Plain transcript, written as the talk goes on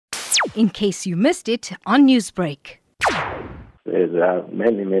in case you missed it on Newsbreak. There are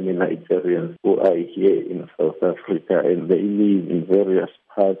many Nigerians who are here in South Africa and they live in various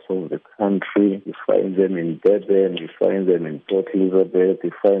parts of the country. You find them in Durban, you find them in Port Elizabeth,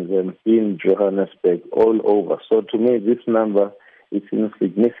 you find them in Johannesburg, all over. So to me, this number is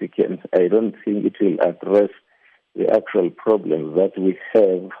insignificant. I don't think it will address the actual problems that we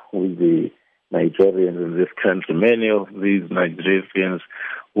have with the Nigerians in this country. Many of these Nigerians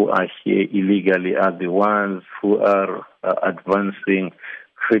who are here illegally are the ones who are advancing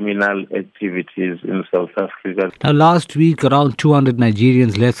criminal activities in South Africa. Now, last week, around 200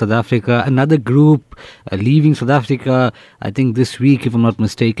 Nigerians left South Africa. Another group leaving South Africa, I think this week, if I'm not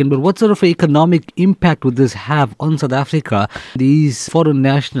mistaken. But what sort of economic impact would this have on South Africa, these foreign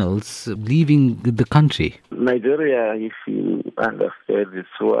nationals leaving the country? Nigeria, if you understand, is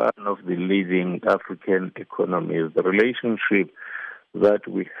one of the leading African economies. The relationship that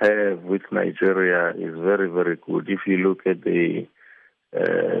we have with Nigeria is very good. If you look at the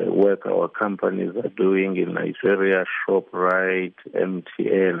work our companies are doing in Nigeria, ShopRite,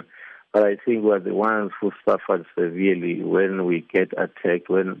 MTN, but I think we're the ones who suffered severely when we get attacked,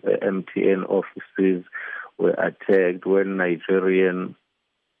 when MTN offices were attacked, when Nigerian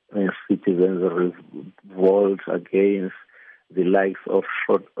citizens revolt against the likes of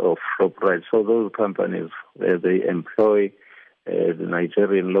ShopRite. So those companies, they employ the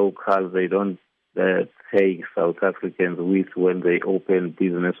Nigerian locals. They don't take South Africans with when they open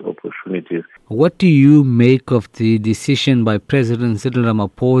business opportunities. What do you make of the decision by President Cyril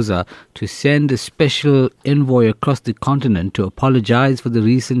Ramaphosa to send a special envoy across the continent to apologize for the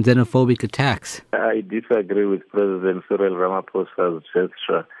recent xenophobic attacks? I disagree with President Cyril Ramaphosa's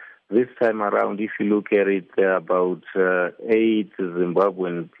gesture. This time around, if you look at it, there are about 8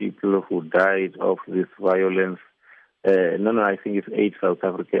 Zimbabwean people who died of this violence. I think it's 8 South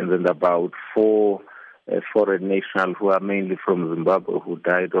Africans and about 4 foreign nationals who are mainly from Zimbabwe who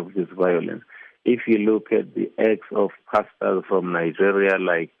died of this violence. If you look at the acts of pastors from Nigeria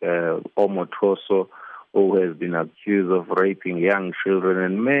like Omotoso, who has been accused of raping young children,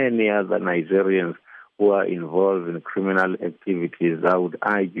 and many other Nigerians who are involved in criminal activities, I would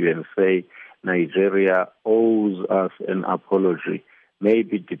argue and say Nigeria owes us an apology.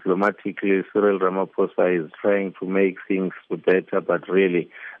 Maybe diplomatically, Cyril Ramaphosa is trying to make things better, but really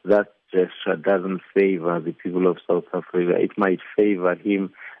that gesture doesn't favor the people of South Africa. It might favor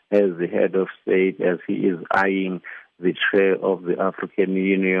him as the head of state, as he is eyeing the chair of the African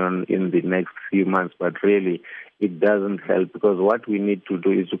Union in the next few months, but really it doesn't help, because what we need to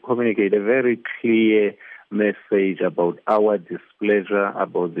do is to communicate a very clear message about our displeasure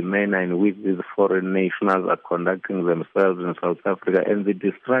about the manner in which these foreign nationals are conducting themselves in South Africa and the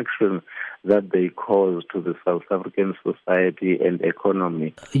destruction that they cause to the South African society and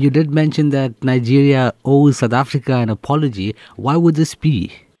economy. You did mention that Nigeria owes South Africa an apology. Why would this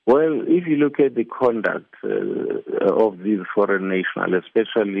be? Well, if you look at the conduct of these foreign nationals,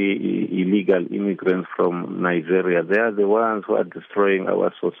 especially illegal immigrants from Nigeria, they are the ones who are destroying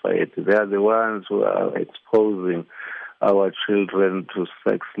our society. They are the ones who are exposing our children to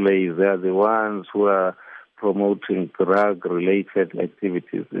sex slaves. They are the ones who are promoting drug-related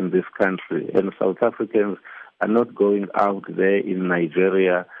activities in this country. And South Africans are not going out there in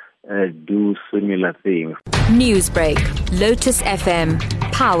Nigeria do similar things. Newsbreak, Lotus FM,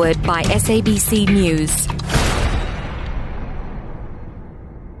 powered by SABC News.